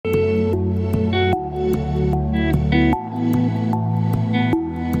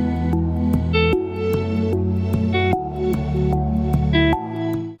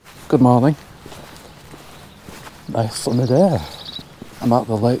Good morning. Nice sunny day. I'm at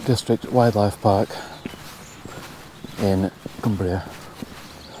the Lake District Wildlife Park in Cumbria.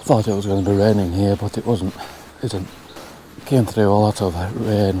 Thought it was going to be raining here, but it wasn't. It didn't. Came through a lot of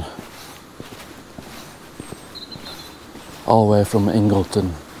rain. All the way from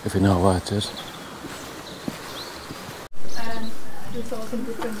Ingleton, if you know where it is. And there's also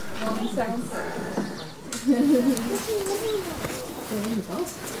different warning sounds.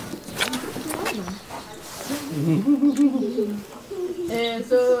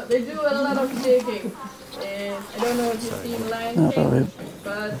 So they do a lot of digging. I don't know if you've seen Lion King,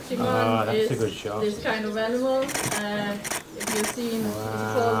 but Timon is this kind of animal. And if you've seen, it's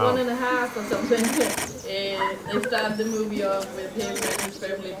called 1.5 or something. They start the movie off with him and his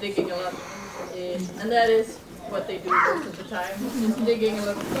family digging a lot. And that is what they do most of the time. Just digging a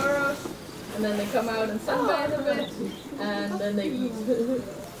lot of burrows, and then they come out and sunbathe a bit, and then they eat.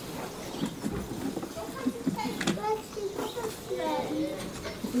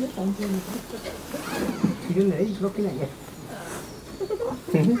 He's looking at you.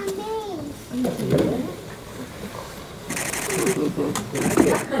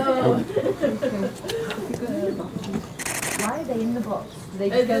 Why are they in the box? Do they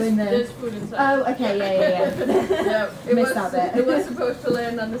just go in there? There's food inside. Oh, okay, yeah. Missed that bit. It was supposed to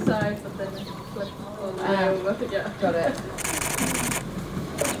land on the side, but then it flipped all the way over. Yeah. Got it.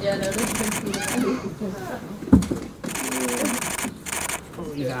 Yeah, no, there's been food inside.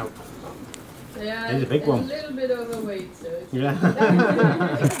 Oh, he's out. Yeah, he's a big one. A little bit overweight, so it's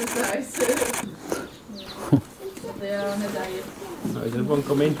exercise. They are on a diet. Oh, there's another one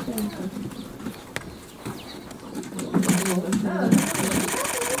coming.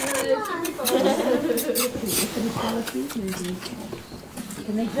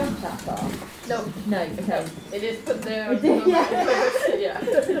 Can they jump that far? No. No, okay. It is put there. Yeah.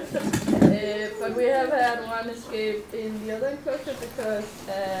 But we have had one escape in the other enclosure because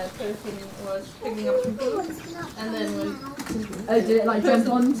a person was picking up some food and then when... Oh, did it like jump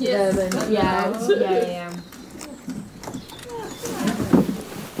onto them? And, yeah.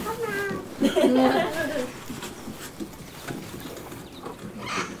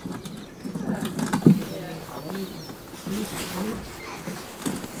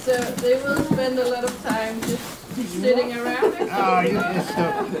 So they will spend a lot of time just sitting around it. Oh, you got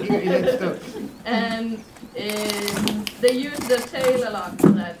stuck. You got your stuck. And they use their tail a lot for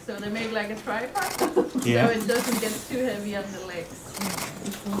that, so they make like a tripod, so it doesn't get too heavy on the legs.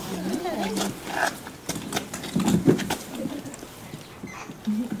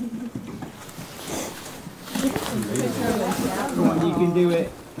 Come on, you can do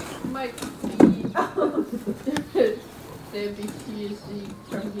it. Might be the PhD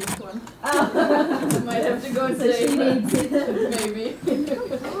chunkiest one. Might have to go and say maybe.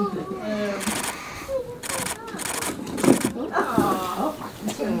 I'll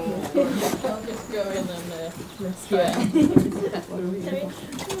just go in and try.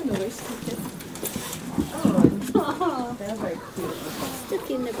 They're very cute.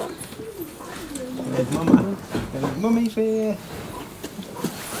 Stuck in the box. There's Mama. There's Mummy's here.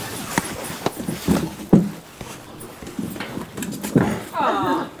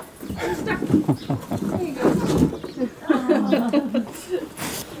 Stuck. There you go.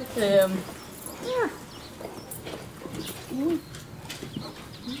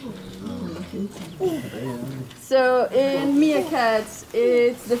 So in meerkats,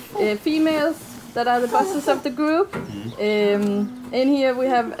 it's the females that are the bosses of the group. In here we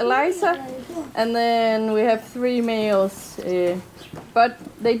have Eliza, and then we have 3 males. But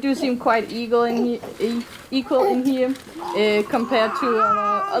they do seem quite equal in here compared to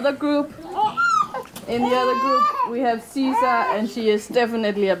our other group. In the other group we have Caesar, and she is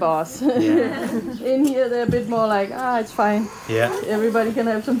definitely a boss. In here they're a bit more like, it's fine. Yeah. Everybody can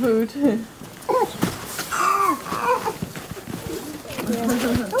have some food.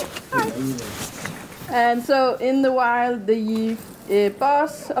 And so in the wild, the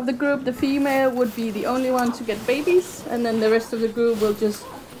boss of the group, the female, would be the only one to get babies, and then the rest of the group will just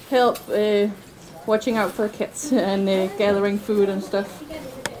help watching out for cats and gathering food and stuff.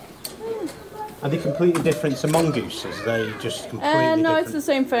 Are they completely different to mongooses? Are they just completely different? No, it's the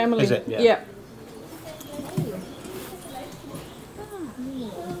same family. Is it? Yeah.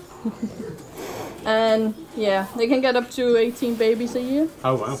 And yeah, they can get up to 18 babies a year.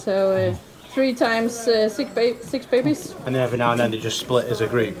 Oh wow. So 3 times 6 babies. And then every now and then they just split as a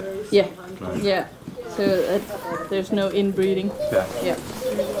group? Yeah. Right. Yeah. So there's no inbreeding. Yeah. Yeah.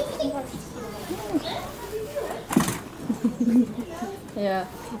 Yeah,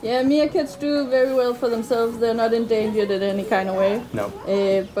 meerkats do very well for themselves. They're not endangered in any kind of way. No.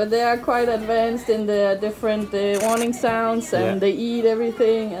 But they are quite advanced in their different warning sounds, and they eat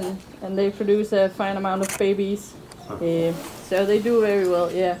everything, and they produce a fine amount of babies. So they do very well,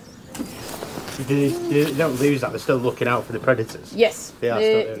 yeah. They don't lose that, they're still looking out for the predators. Yes,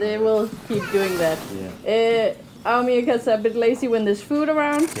 they will keep doing that. Yeah. Our meerkats are a bit lazy when there's food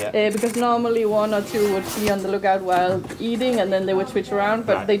around, because normally 1 or 2 would be on the lookout while eating, and then they would switch around,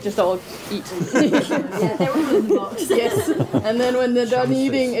 but they just all eat. Yeah, they're all in the box. Yes, and then when they're done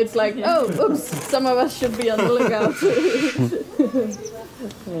eating, it's like, oh, oops, some of us should be on the lookout.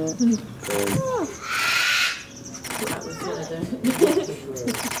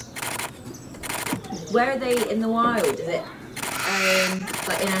 Where are they in the wild? Is it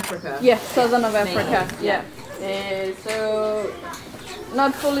like in Africa? Yeah, southern of Africa. Yeah. So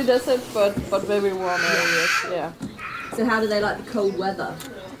not fully desert, but very warm areas. Yeah. So how do they like the cold weather?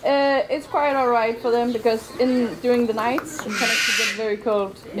 It's quite alright for them because during the nights it can actually get very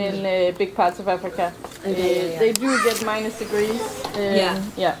cold in big parts of Africa. They do get -degrees.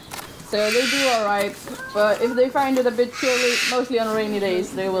 Yeah. So they do alright, but if they find it a bit chilly, mostly on rainy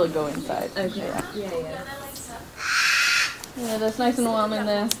days, they will go inside. Okay. Yeah, that's nice and warm in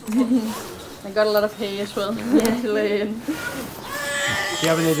there. I got a lot of hay as well to lay in. Do you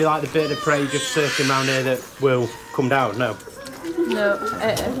have any like the bird of prey just circling around here that will come down? No. No,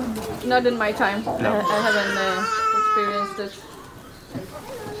 not in my time. No. I haven't experienced it.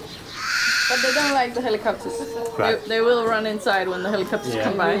 But they don't like the helicopters. Right. They will run inside when the helicopters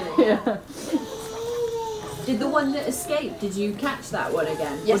come by. Yeah. Did the one that escaped, did you catch that one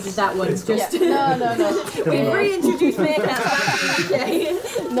again? Yes. Or did that one just... No. We've reintroduced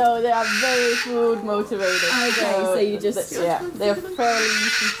meerkats. No, they are very food motivated. Okay, so you just... they're fairly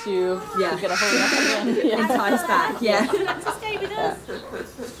easy to get a hold of again. Entice back, To stay with us.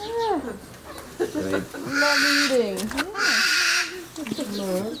 Love eating.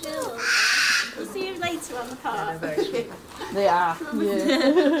 We'll see you later on the car. They are. Yeah.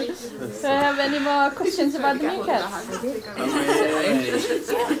 Do I have any more questions about the meerkats?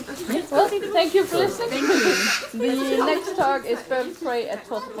 Well, thank you for listening. The next talk is bird of prey at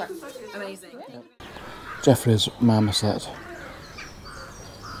 12 o'clock. Amazing. Jeffrey's marmoset.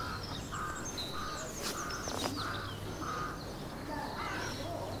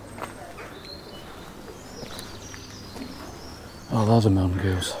 Oh, there's a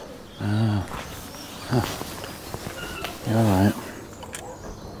mongoose. Ah. Huh. You're alright.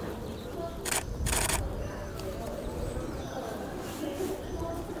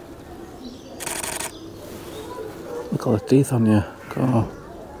 Look at all the teeth on you. God.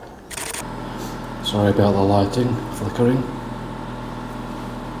 Sorry about the lighting flickering.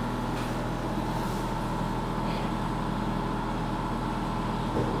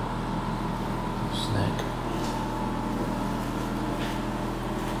 Snake.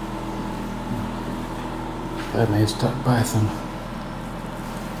 Burmese duck python.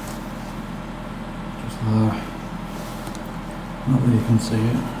 Just there. Not that you can see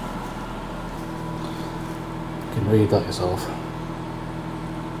it. You can read that yourself.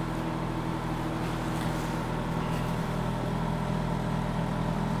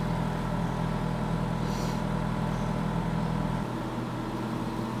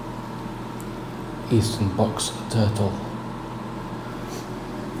 Eastern box turtle.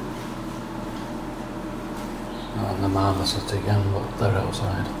 And the marmoset again, but they're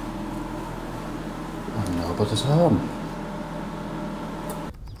outside. And nobody's home.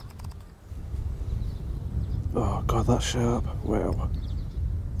 Oh god, that's sharp. Wow.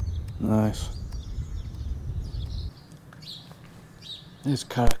 Nice. These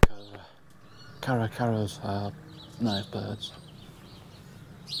caracaras are nice birds.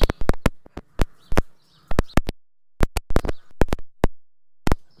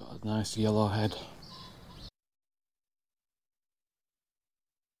 Got a nice yellow head.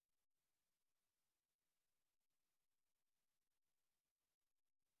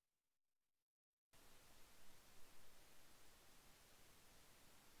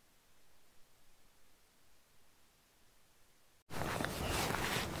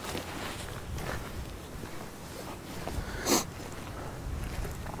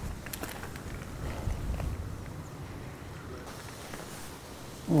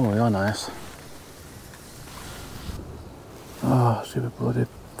 Oh, you're nice. Oh, see the bloody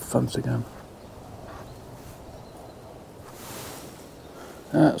fence again.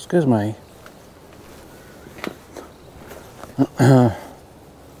 Excuse me.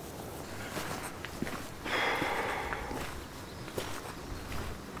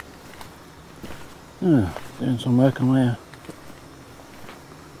 Doing some work on here.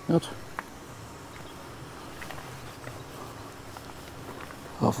 Good.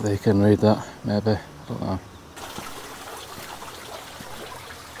 Hopefully you can read that, maybe, I don't know.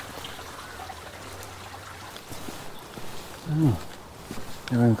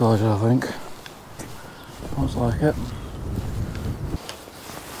 New enclosure, I think. Looks like it.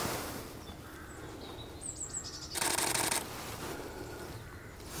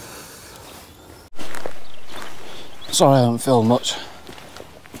 Sorry I haven't filmed much.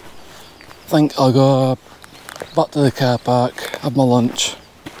 I think I'll go back to the car park, have my lunch,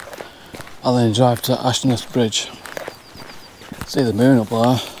 and then drive to Ashness Bridge. See the moon up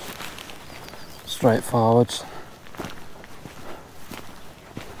there. Straight forwards.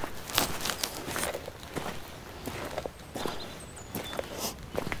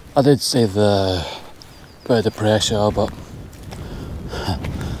 I did see the Bird of Prey show, but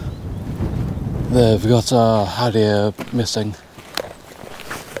they've got a harrier missing.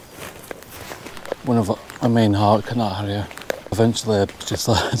 One of a main hawk, not harrier. Eventually she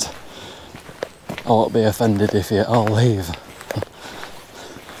said, I won't be offended if you all leave.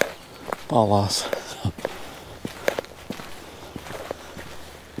 Poor lass.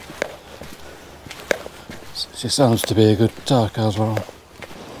 She sounds to be a good talker as well.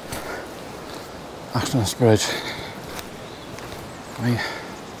 Ashness Bridge. Right.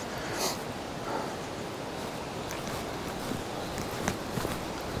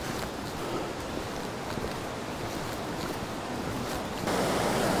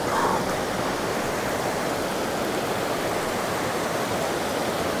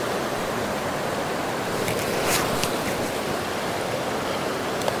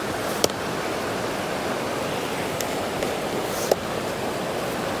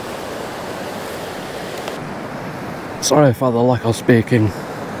 Sorry for the lack of speaking.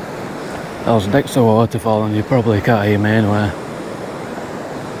 I was next to a waterfall and you probably can't hear me anywhere.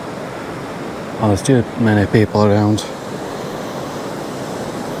 And there's too many people around.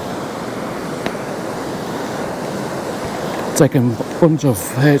 Taking a bunch of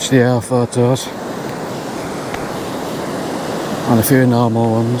HDR photos. And a few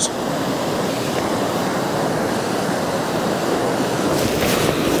normal ones.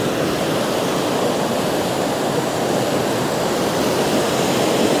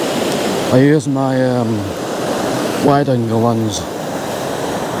 I use my wide angle lens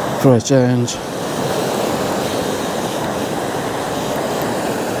for a change.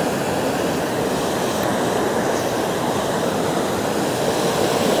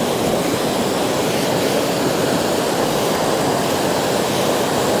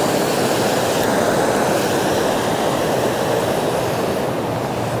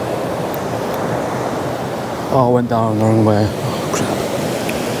 Oh, I went down the wrong way. Oh, crap.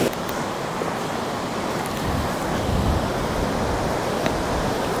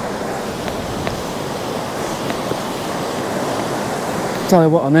 Tell you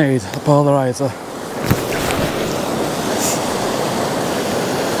what I need, a polarizer.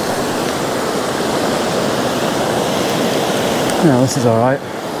 Yeah, this is alright.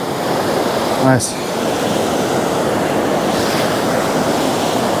 Nice.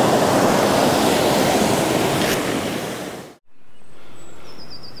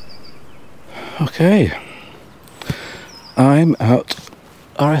 Okay. I'm at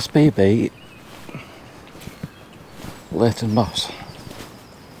RSPB Leighton. I'm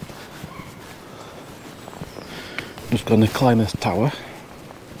just going to climb this tower.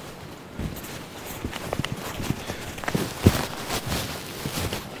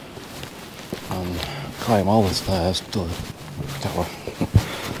 And climb all the stairs to the tower.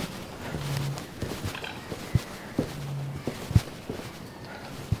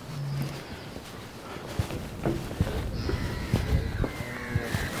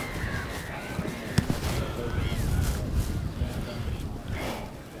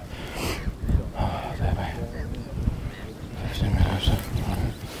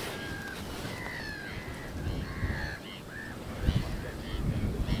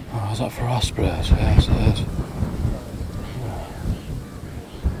 Oh, is that for ospreys? Yes, it is.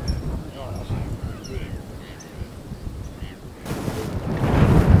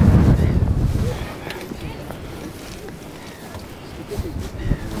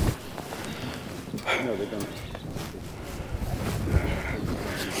 No, they don't.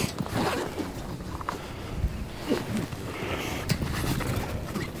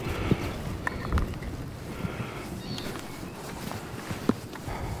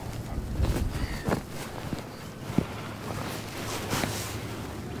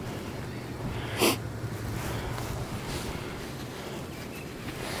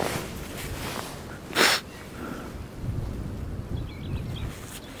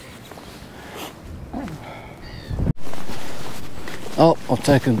 Oh,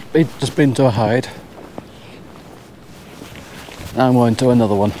 just been to a hide. Now I'm going to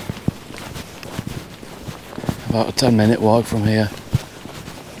another one. About a 10-minute walk from here,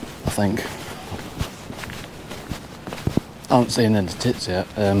 I think. I haven't seen any tits yet,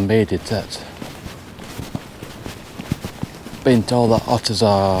 bearded tits. Been told that otters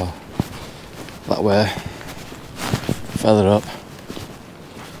are that way, further up.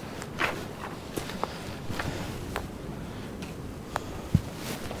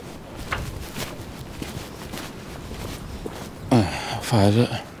 How far is it?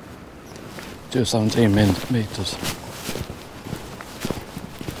 217 metres.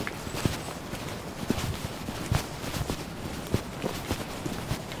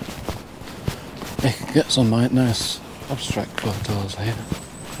 You can get some nice abstract photos here.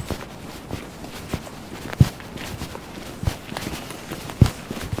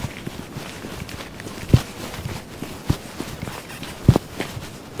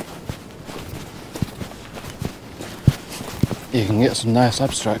 You can get some nice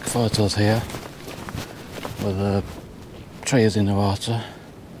abstract photos here with the trees in the water,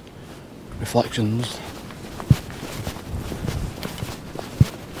 reflections.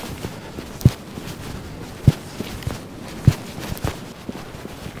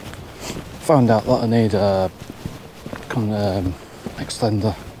 Found out that I need a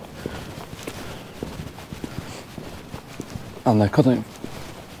extender, and I couldn't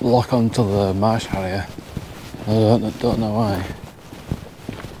lock onto the marsh harrier. I don't know why.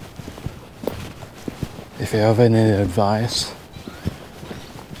 If you have any advice,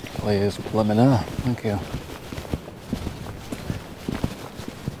 please let me know. Thank you.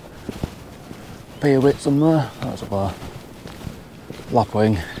 Pea wit somewhere. That's a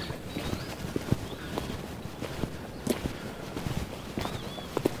lapwing.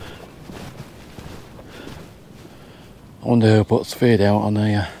 I wonder who puts feed out on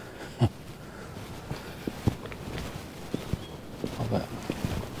here. I bet.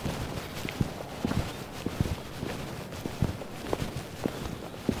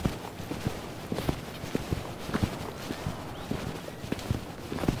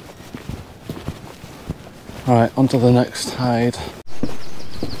 Alright, on to the next hide.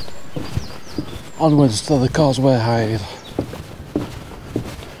 Onwards to the Causeway hide.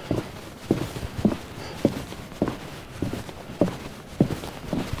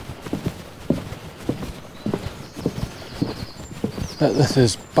 Bet this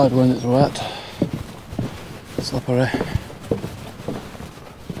is bad when it's wet. Slippery.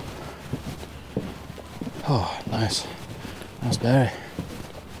 Oh, nice. Nice berry.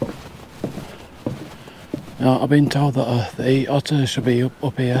 Now, I've been told that the otters should be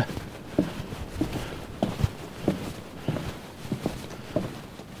up here.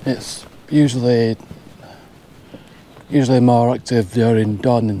 It's usually more active during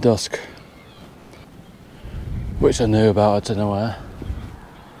dawn and dusk, which I knew about, I don't know where,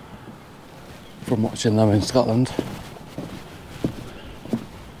 from watching them in Scotland.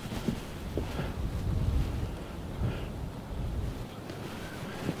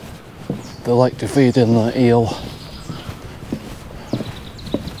 They like to feed in the eel.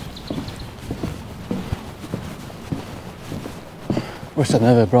 Wish I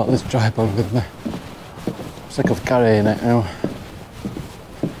never brought this tripod with me. Sick of carrying it now.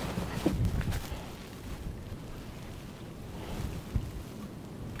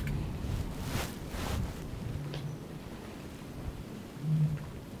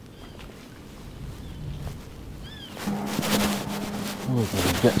 Oh, we're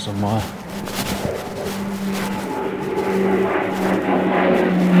going to get somewhere.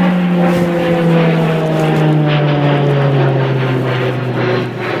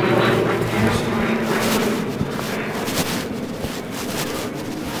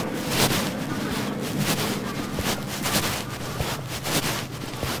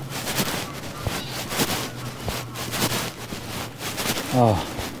 Oh,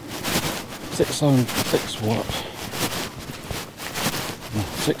 6 what?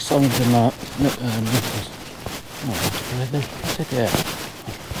 670 meters. Oh, that's really big. Take it out.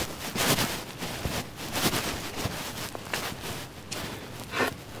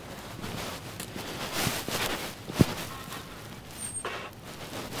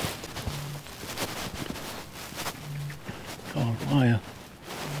 Oh, wire.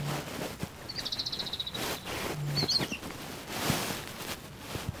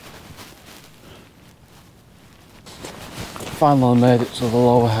 Finally made it to the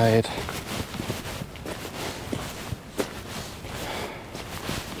lower hide.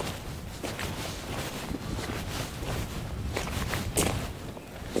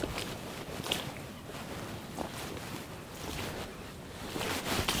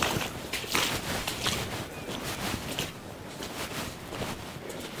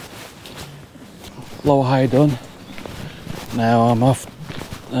 lower high done. Now I'm off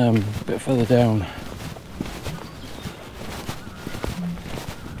a bit further down.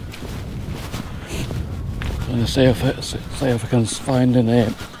 I'm going to see if I can find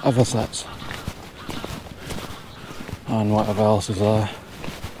any other sets and whatever else is there.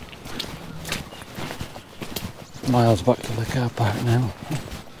 Miles back to the car park now.